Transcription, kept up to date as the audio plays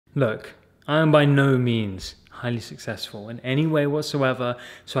Look, I am by no means highly successful in any way whatsoever,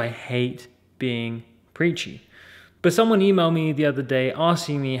 so I hate being preachy. But someone emailed me the other day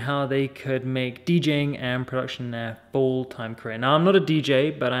asking me how they could make DJing and production their full-time career. Now, I'm not a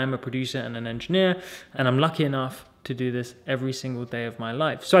DJ, but I am a producer and an engineer, and I'm lucky enough to do this every single day of my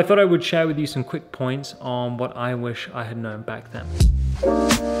life. So I thought I would share with you some quick points on what I wish I had known back then.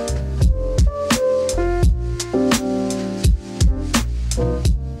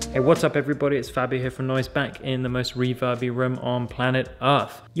 Hey, what's up everybody? It's Fabio here from Noise, back in the most reverby room on planet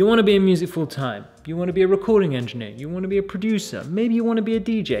Earth. You want to be in music full time, you want to be a recording engineer, you want to be a producer, maybe you want to be a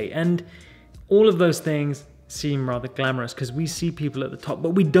DJ, and all of those things seem rather glamorous because we see people at the top,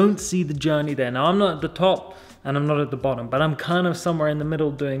 but we don't see the journey there. Now, I'm not at the top and I'm not at the bottom, but I'm kind of somewhere in the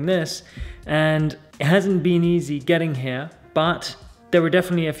middle doing this, and it hasn't been easy getting here, but there were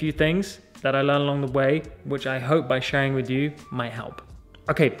definitely a few things that I learned along the way, which I hope by sharing with you might help.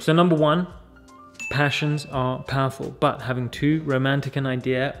 Okay, so number one, passions are powerful, but having too romantic an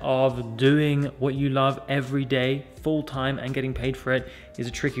idea of doing what you love every day, full time, and getting paid for it is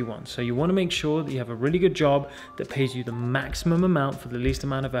a tricky one. So you want to make sure that you have a really good job that pays you the maximum amount for the least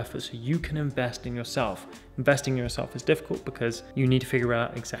amount of effort so you can invest in yourself. Investing in yourself is difficult because you need to figure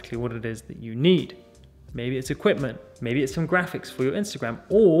out exactly what it is that you need. Maybe it's equipment, maybe it's some graphics for your Instagram,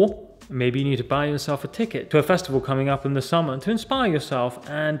 or maybe you need to buy yourself a ticket to a festival coming up in the summer to inspire yourself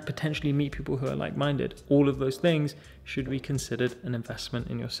and potentially meet people who are like-minded. All of those things should be considered an investment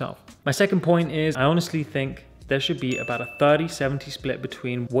in yourself. My second point is, I honestly think there should be about a 30-70 split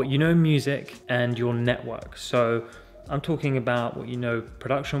between what you know in music and your network. So I'm talking about what you know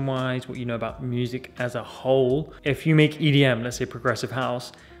production-wise, what you know about music as a whole. If you make EDM, let's say progressive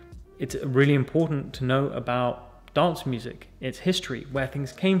house, it's really important to know about dance music, its history, where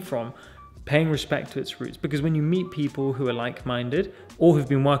things came from, paying respect to its roots. Because when you meet people who are like-minded or who've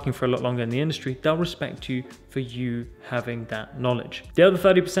been working for a lot longer in the industry, they'll respect you for you having that knowledge. The other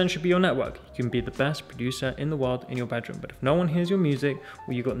 30% should be your network. You can be the best producer in the world in your bedroom, but if no one hears your music,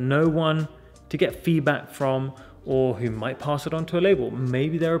 or you've got no one to get feedback from, or who might pass it on to a label.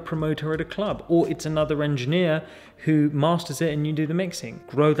 Maybe they're a promoter at a club, or it's another engineer who masters it and you do the mixing.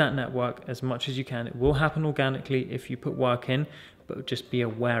 Grow that network as much as you can. It will happen organically if you put work in, but just be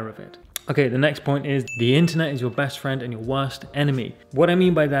aware of it. Okay, the next point is the internet is your best friend and your worst enemy. What I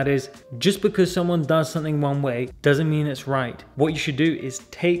mean by that is, just because someone does something one way doesn't mean it's right. What you should do is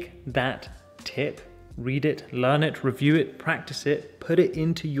take that tip, read it, learn it, review it, practice it, put it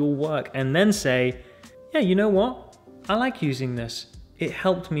into your work, and then say, yeah, you know what? I like using this. It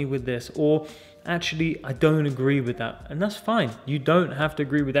helped me with this. Or actually, I don't agree with that. And that's fine. You don't have to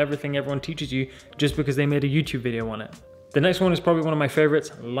agree with everything everyone teaches you just because they made a YouTube video on it. The next one is probably one of my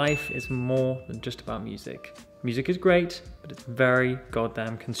favorites. Life is more than just about music. Music is great, but it's very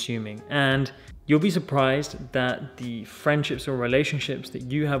goddamn consuming. And you'll be surprised that the friendships or relationships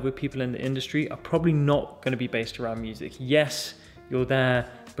that you have with people in the industry are probably not going to be based around music. Yes, you're there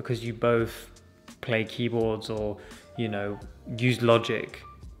because you both play keyboards or, you know, use Logic.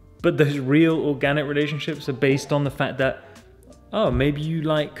 But those real organic relationships are based on the fact that, oh, maybe you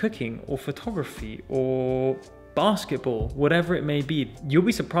like cooking or photography or basketball, whatever it may be. You'll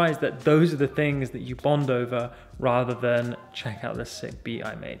be surprised that those are the things that you bond over rather than check out this sick beat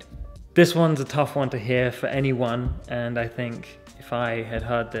I made. This one's a tough one to hear for anyone, and I think if I had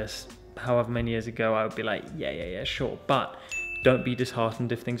heard this however many years ago, I would be like, yeah, sure. But don't be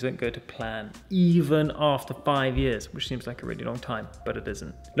disheartened if things don't go to plan, even after 5 years, which seems like a really long time, but it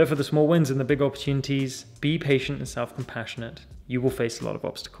isn't. Look for the small wins and the big opportunities. Be patient and self-compassionate. You will face a lot of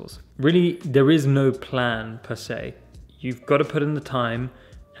obstacles. Really, there is no plan per se. You've got to put in the time,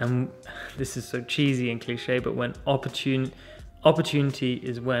 and this is so cheesy and cliche, but when opportunity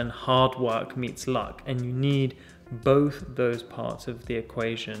is when hard work meets luck, and you need both those parts of the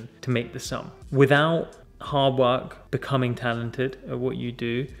equation to make the sum. Without hard work, becoming talented at what you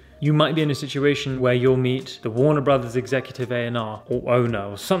do, you might be in a situation where you'll meet the Warner Brothers executive A&R or owner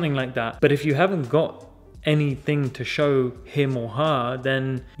or something like that. But if you haven't got anything to show him or her,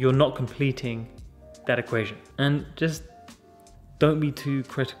 then you're not completing that equation. And just don't be too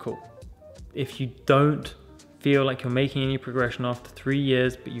critical. If you don't feel like you're making any progression after 3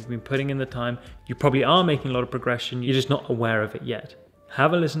 years, but you've been putting in the time, you probably are making a lot of progression, you're just not aware of it yet.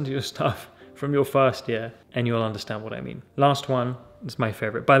 Have a listen to your stuff from your first year and you'll understand what I mean. Last one is my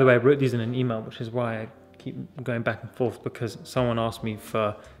favorite. By the way, I wrote these in an email, which is why I keep going back and forth, because someone asked me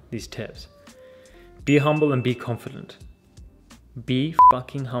for these tips. Be humble and be confident. Be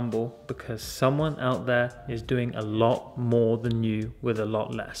fucking humble, because someone out there is doing a lot more than you with a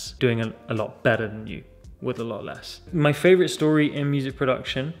lot less, doing a lot better than you. with a lot less. My favorite story in music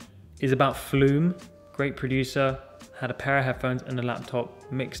production is about Flume, great producer, had a pair of headphones and a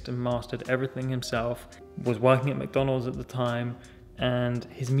laptop, mixed and mastered everything himself, was working at McDonald's at the time, and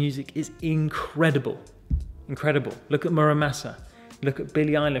his music is incredible. Incredible. Look at Muramasa, look at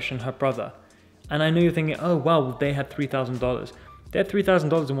Billie Eilish and her brother. And I know you're thinking, oh wow, they had $3,000. They had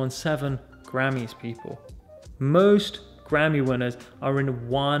 $3,000 and won 7 Grammys, people. Most Grammy winners are in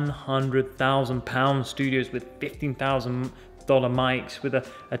 £100,000 studios with $15,000 mics, with a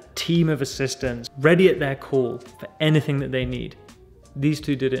team of assistants ready at their call for anything that they need. These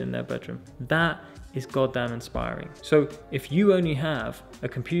two did it in their bedroom. That is goddamn inspiring. So if you only have a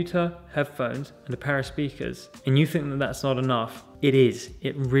computer, headphones, and a pair of speakers, and you think that that's not enough, it is.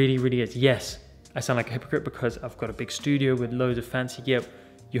 It really, really is. Yes, I sound like a hypocrite because I've got a big studio with loads of fancy gear.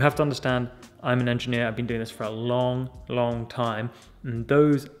 You have to understand, I'm an engineer. I've been doing this for a long, long time. And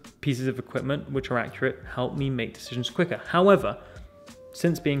those pieces of equipment, which are accurate, help me make decisions quicker. However,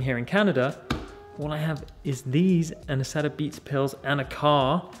 since being here in Canada, all I have is these and a set of Beats pills and a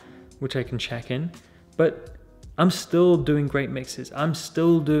car, which I can check in. But I'm still doing great mixes. I'm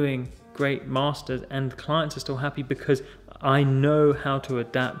still doing great masters, and clients are still happy because I know how to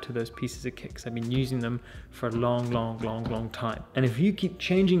adapt to those pieces of kit. I've been using them for a long, long, long, long time. And if you keep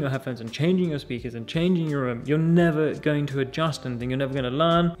changing your headphones and changing your speakers and changing your room, you're never going to adjust anything. You're never going to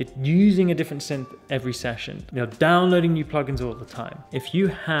learn. It's using a different synth every session. You're downloading new plugins all the time. If you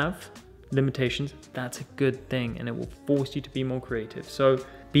have limitations, that's a good thing, and it will force you to be more creative. So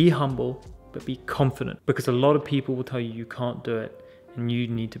be humble, but be confident, because a lot of people will tell you you can't do it, and you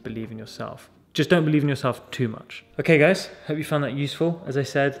need to believe in yourself. Just don't believe in yourself too much. Okay guys, hope you found that useful. As I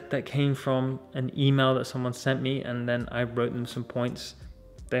said, that came from an email that someone sent me, and then I wrote them some points.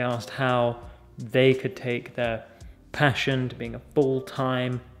 They asked how they could take their passion to being a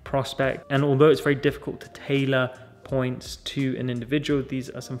full-time prospect. And although it's very difficult to tailor points to an individual, these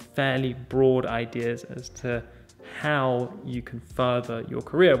are some fairly broad ideas as to how you can further your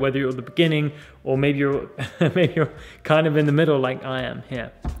career, whether you're at the beginning or maybe you're kind of in the middle like I am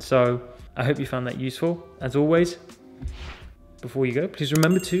here. So I hope you found that useful. As always, before you go, please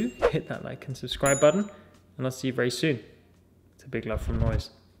remember to hit that like and subscribe button, and I'll see you very soon. It's a big love from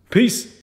Noise. Peace.